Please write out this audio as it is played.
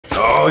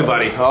Oh,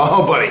 buddy.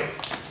 Oh, buddy.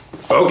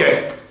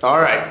 Okay. All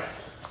right.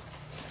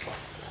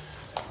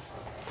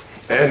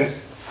 And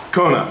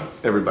KONA,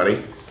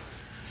 everybody.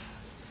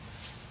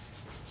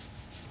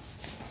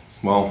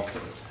 Well,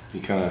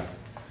 you've kind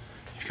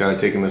of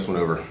taken this one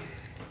over.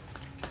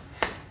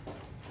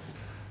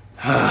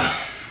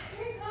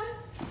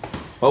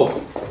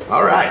 Oh,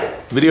 all right.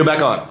 Video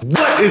back on.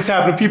 What is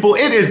happening, people?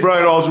 It is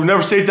Brian Alsruhe,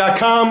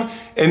 NEVERsate.com,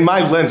 and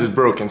my lens is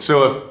broken.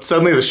 So if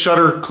suddenly the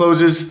shutter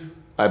closes,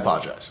 I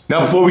apologize. Now,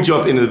 before we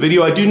jump into the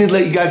video, I do need to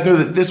let you guys know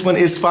that this one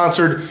is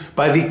sponsored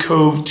by the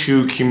Cove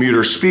 2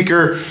 commuter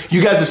speaker.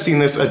 You guys have seen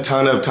this a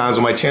ton of times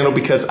on my channel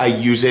because I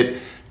use it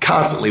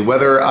constantly,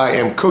 whether I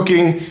am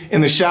cooking,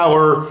 in the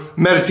shower,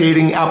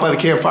 meditating, out by the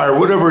campfire,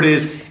 whatever it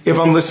is. If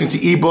I'm listening to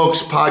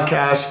ebooks,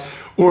 podcasts,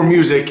 or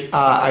music,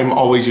 I'm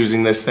always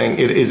using this thing.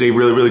 It is a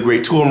really, really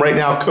great tool. And right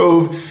now,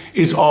 Cove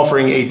is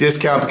offering a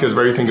discount because of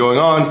everything going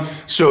on.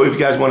 So if you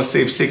guys want to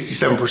save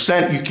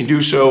 67%, you can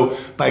do so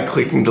by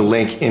clicking the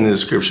link in the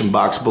description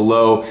box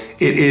below.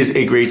 It is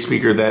a great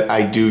speaker that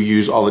I do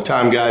use all the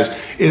time, guys.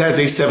 It has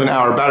a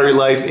 7-hour battery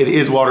life. It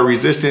is water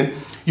resistant.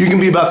 You can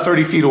be about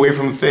 30 feet away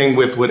from the thing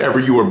with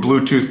whatever you are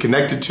Bluetooth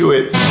connected to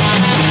it.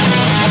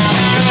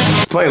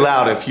 It's plenty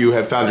loud if you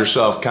have found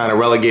yourself kind of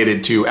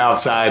relegated to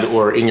outside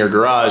or in your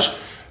garage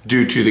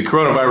due to the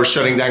coronavirus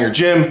shutting down your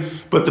gym.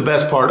 But the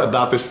best part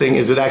about this thing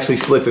is it actually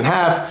splits in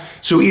half.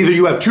 So either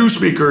you have 2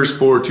 speakers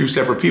for 2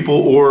 separate people,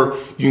 or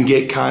you can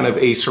get kind of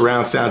a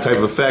surround sound type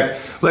of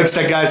effect. Like I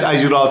said, guys, I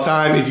use it all the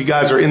time. If you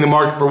guys are in the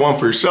market for one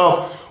for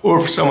yourself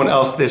or for someone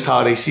else this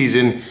holiday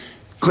season,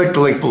 click the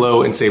link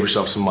below and save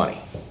yourself some money.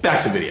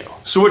 Back to the video.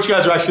 So what you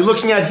guys are actually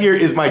looking at here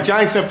is my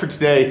giant set for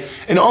today.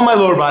 And on my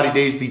lower body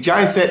days, the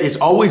giant set is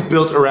always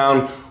built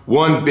around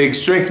one big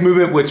strength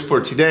movement, which for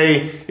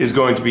today is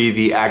going to be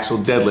the axle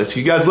deadlift. So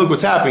you guys look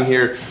what's happening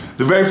here.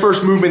 The very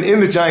first movement in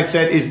the giant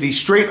set is the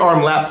straight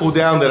arm lat pull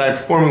down that I'm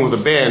performing with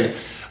a band,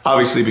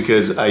 obviously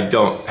because I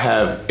don't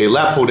have a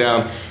lat pull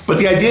down. But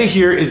the idea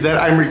here is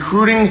that I'm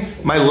recruiting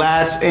my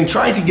lats and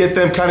trying to get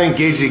them kind of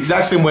engaged the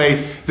exact same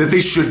way that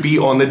they should be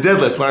on the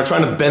deadlift, when I'm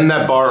trying to bend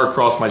that bar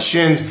across my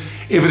shins.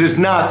 If it is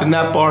not, then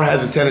that bar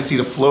has a tendency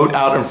to float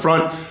out in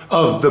front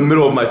of the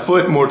middle of my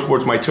foot, more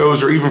towards my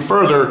toes, or even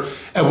further,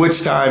 at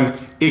which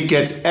time it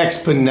gets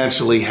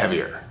exponentially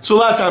heavier. So a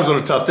lot of times on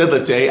a tough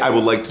deadlift day, I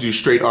would like to do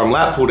straight arm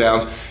lat pull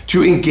downs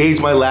to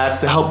engage my lats,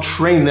 to help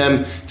train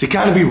them to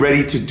kind of be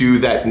ready to do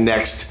that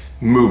next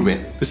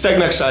movement. The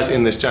second exercise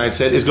in this giant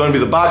set is going to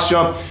be the box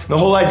jump. And the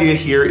whole idea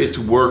here is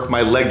to work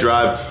my leg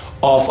drive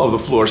off of the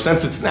floor.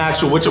 Since it's an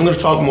axle, which I'm going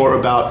to talk more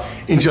about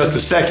in just a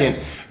second,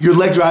 your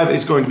leg drive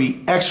is going to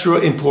be extra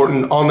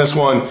important on this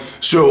one.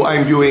 So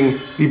I'm doing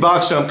the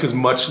box jump because,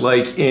 much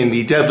like in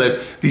the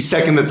deadlift, the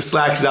second that the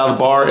slack is out of the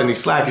bar and the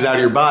slack is out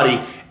of your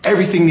body,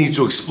 everything needs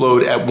to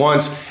explode at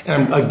once.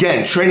 And I'm,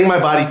 again, training my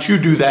body to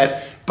do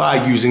that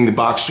by using the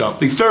box jump.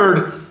 The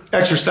third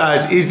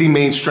exercise is the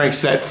main strength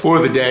set for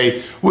the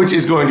day, which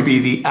is going to be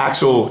the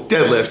axle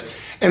deadlift.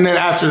 And then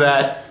after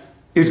that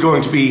is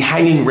going to be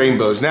hanging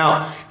rainbows.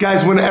 Now,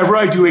 guys, whenever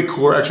I do a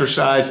core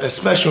exercise,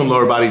 especially on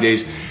lower body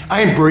days,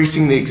 I am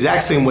bracing the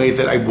exact same way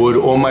that I would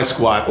on my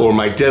squat or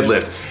my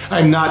deadlift.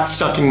 I'm not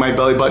sucking my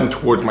belly button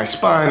towards my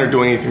spine or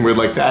doing anything weird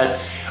like that.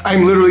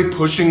 I'm literally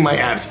pushing my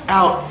abs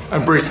out,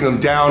 I'm bracing them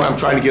down, I'm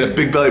trying to get a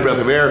big belly breath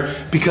of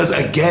air because,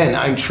 again,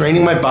 I'm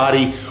training my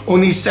body on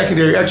these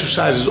secondary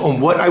exercises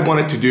on what I want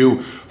it to do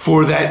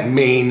for that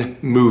main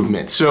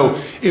movement. So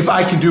if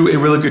I can do a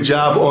really good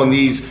job on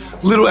these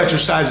little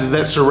exercises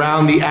that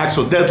surround the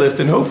axle deadlift,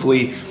 then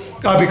hopefully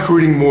I'll be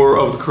recruiting more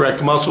of the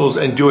correct muscles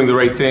and doing the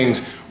right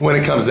things when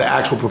it comes to the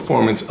actual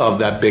performance of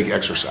that big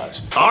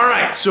exercise. All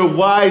right, so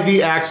why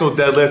the axle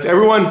deadlift?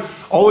 Everyone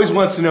always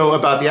wants to know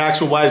about the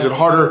axle. Why is it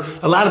harder?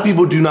 A lot of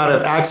people do not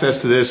have access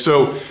to this.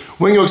 So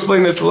when you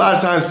explain this, a lot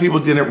of times people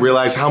didn't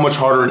realize how much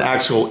harder an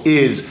axle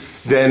is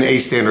than a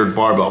standard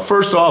barbell.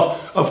 First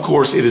off, of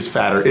course, it is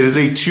fatter. It is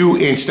a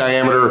 2-inch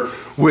diameter,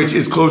 which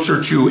is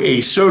closer to a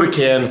soda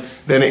can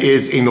than it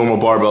is a normal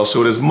barbell.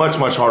 So it is much,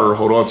 much harder to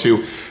hold on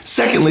to.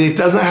 Secondly, it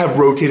does not have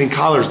rotating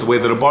collars the way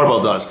that a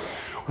barbell does.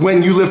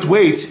 When you lift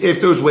weights,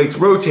 if those weights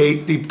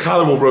rotate, the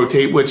collar will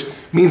rotate, which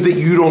means that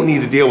you don't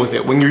need to deal with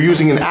it. When you're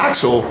using an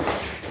axle,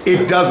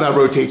 it does not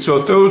rotate. So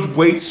if those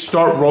weights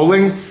start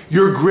rolling,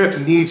 your grip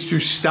needs to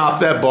stop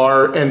that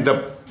bar and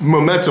the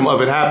momentum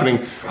of it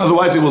happening.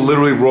 Otherwise, it will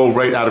literally roll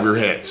right out of your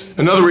hands.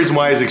 Another reason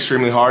why it's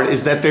extremely hard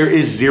is that there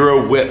is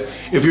zero whip.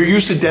 If you're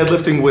used to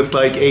deadlifting with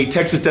like a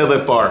Texas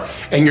deadlift bar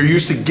and you're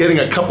used to getting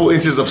a couple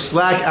inches of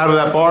slack out of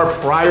that bar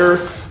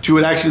prior to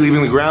it actually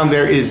leaving the ground,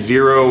 there is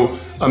zero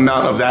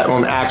amount of that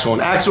on axle.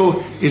 An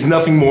axle is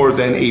nothing more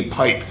than a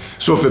pipe.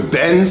 So if it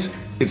bends,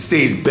 it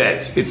stays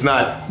bent. It's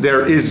not,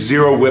 there is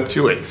zero whip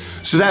to it.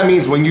 So that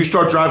means when you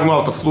start driving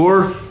off the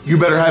floor, you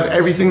better have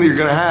everything that you're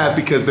gonna have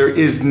because there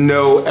is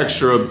no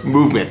extra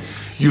movement.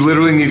 You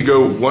literally need to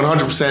go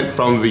 100%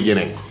 from the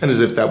beginning. And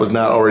as if that was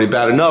not already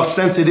bad enough,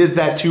 since it is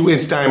that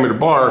 2-inch diameter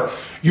bar,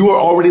 you are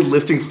already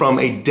lifting from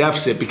a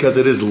deficit because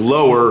it is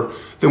lower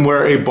than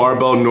where a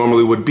barbell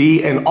normally would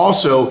be. And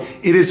also,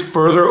 it is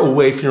further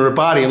away from your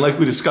body. And like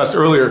we discussed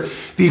earlier,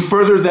 the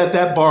further that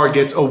that bar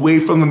gets away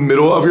from the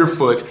middle of your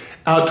foot,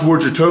 out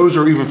towards your toes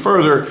or even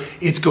further,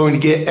 it's going to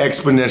get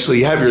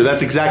exponentially heavier.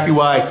 That's exactly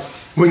why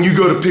when you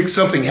go to pick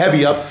something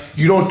heavy up,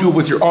 you don't do it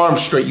with your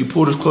arms straight. You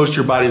pull it as close to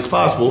your body as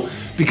possible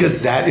because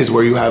that is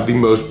where you have the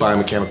most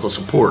biomechanical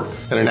support.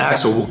 And an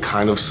axle will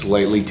kind of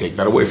slightly take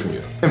that away from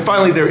you. And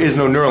finally, there is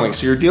no knurling.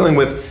 So you're dealing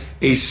with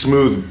a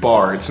smooth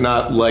bar. It's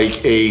not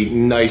like a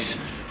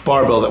nice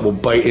barbell that will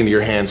bite into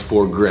your hands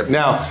for grip.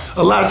 Now,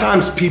 a lot of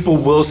times people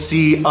will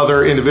see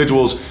other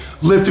individuals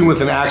lifting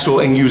with an axle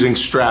and using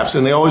straps,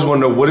 and they always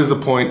want to know what is the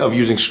point of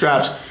using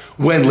straps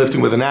when lifting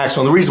with an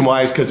axle. And the reason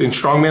why is because in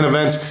strongman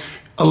events,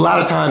 a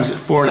lot of times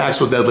for an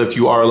axle deadlift,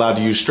 you are allowed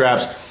to use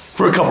straps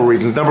for a couple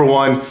reasons. Number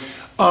one,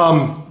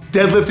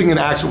 deadlifting an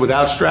axle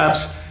without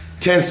straps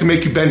tends to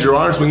make you bend your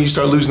arms when you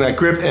start losing that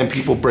grip, and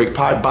people break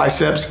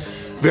biceps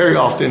very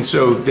often,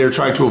 so they're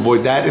trying to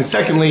avoid that. And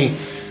secondly,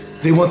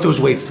 they want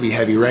those weights to be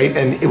heavy, right?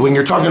 And when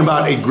you're talking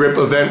about a grip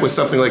event with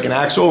something like an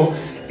axle,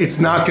 it's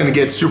not gonna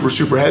get super,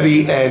 super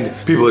heavy, and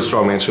people at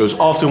strongman shows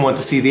often want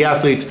to see the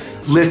athletes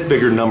lift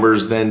bigger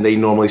numbers than they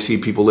normally see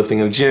people lifting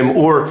in a gym,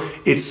 or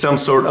it's some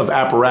sort of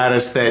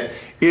apparatus that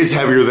is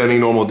heavier than a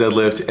normal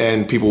deadlift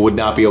and people would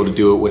not be able to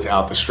do it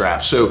without the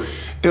straps. So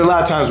in a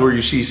lot of times where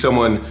you see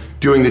someone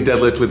doing the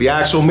deadlift with the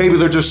axle, maybe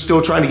they're just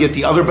still trying to get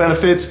the other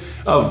benefits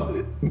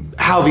of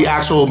how the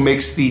axle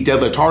makes the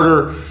deadlift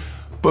harder,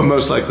 but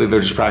most likely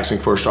they're just practicing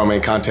for a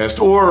strongman contest,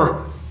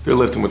 or they're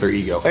lifting with their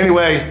ego.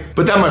 Anyway,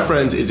 but that, my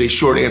friends, is a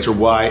short answer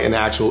why an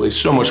axle is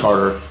so much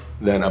harder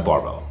than a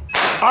barbell.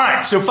 All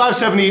right, so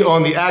 570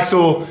 on the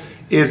axle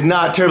is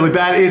not terribly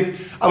bad.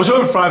 I was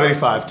hoping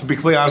 585, to be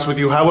completely honest with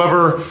you.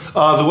 However,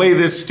 the way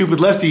this stupid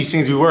lefty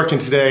seems to be working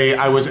today,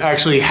 I was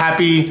actually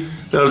happy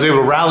that I was able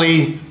to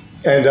rally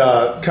and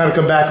kind of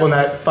come back on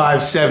that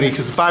 570,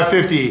 because the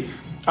 550,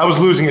 I was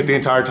losing it the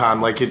entire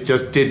time. Like, it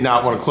just did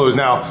not want to close.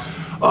 Now,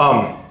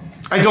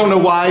 I don't know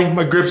why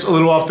my grip's a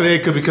little off today.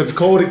 It could be because it's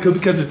cold, it could be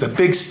because it's a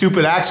big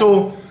stupid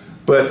axle,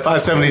 but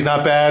 570 is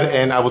not bad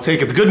and I will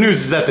take it. The good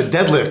news is that the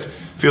deadlift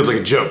feels like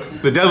a joke.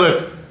 The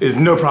deadlift is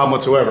no problem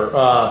whatsoever.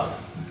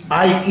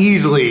 I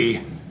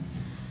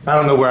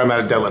don't know where I'm at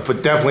a deadlift,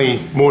 but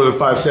definitely more than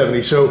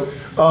 570. So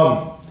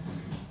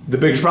the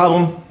biggest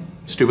problem,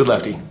 stupid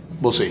lefty.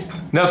 We'll see.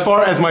 Now, as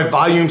far as my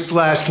volume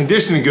 /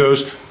 conditioning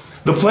goes,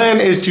 the plan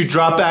is to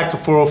drop back to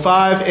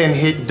 405 and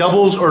hit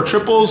doubles or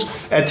triples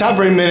at top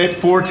of a minute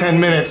for 10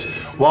 minutes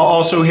while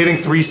also hitting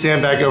 3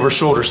 sandbag over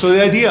shoulder. So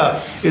the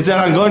idea is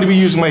that I'm going to be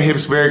using my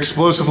hips very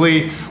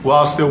explosively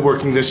while still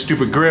working this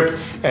stupid grip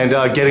and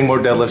getting more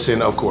deadlifts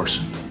in, of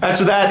course.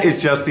 After that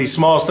is just the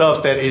small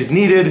stuff that is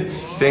needed,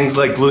 things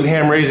like glute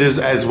ham raises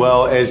as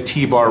well as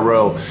T-bar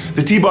row.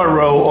 The T-bar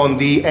row on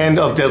the end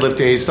of deadlift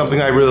days,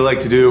 something I really like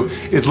to do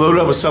is load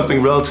it up with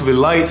something relatively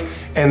light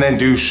and then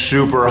do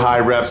super high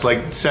reps,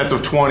 like sets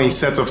of 20,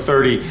 sets of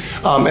 30,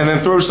 and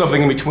then throw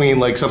something in between,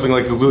 like something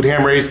like the glute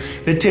ham raise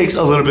that takes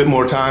a little bit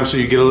more time so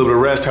you get a little bit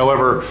of rest.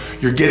 However,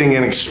 you're getting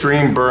an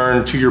extreme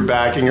burn to your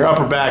back, and your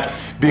upper back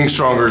being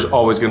stronger is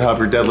always gonna help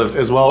your deadlift,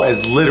 as well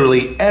as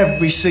literally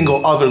every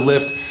single other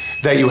lift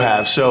that you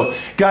have. So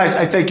guys,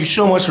 I thank you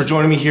so much for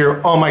joining me here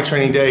on my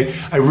training day.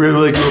 I really,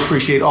 really do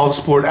appreciate all the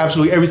support,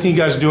 absolutely everything you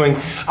guys are doing.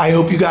 I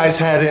hope you guys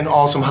had an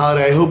awesome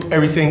holiday. I hope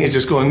everything is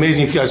just going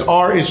amazing. If you guys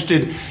are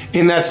interested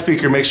in that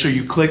speaker, make sure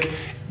you click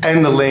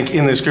and the link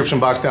in the description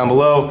box down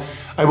below.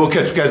 I will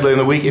catch you guys later in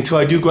the week. Until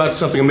I do go out to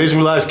something amazing,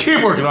 realize,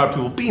 keep working hard,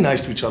 people. Be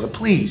nice to each other,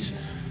 please.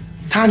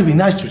 Time to be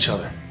nice to each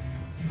other.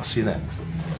 I'll see you then.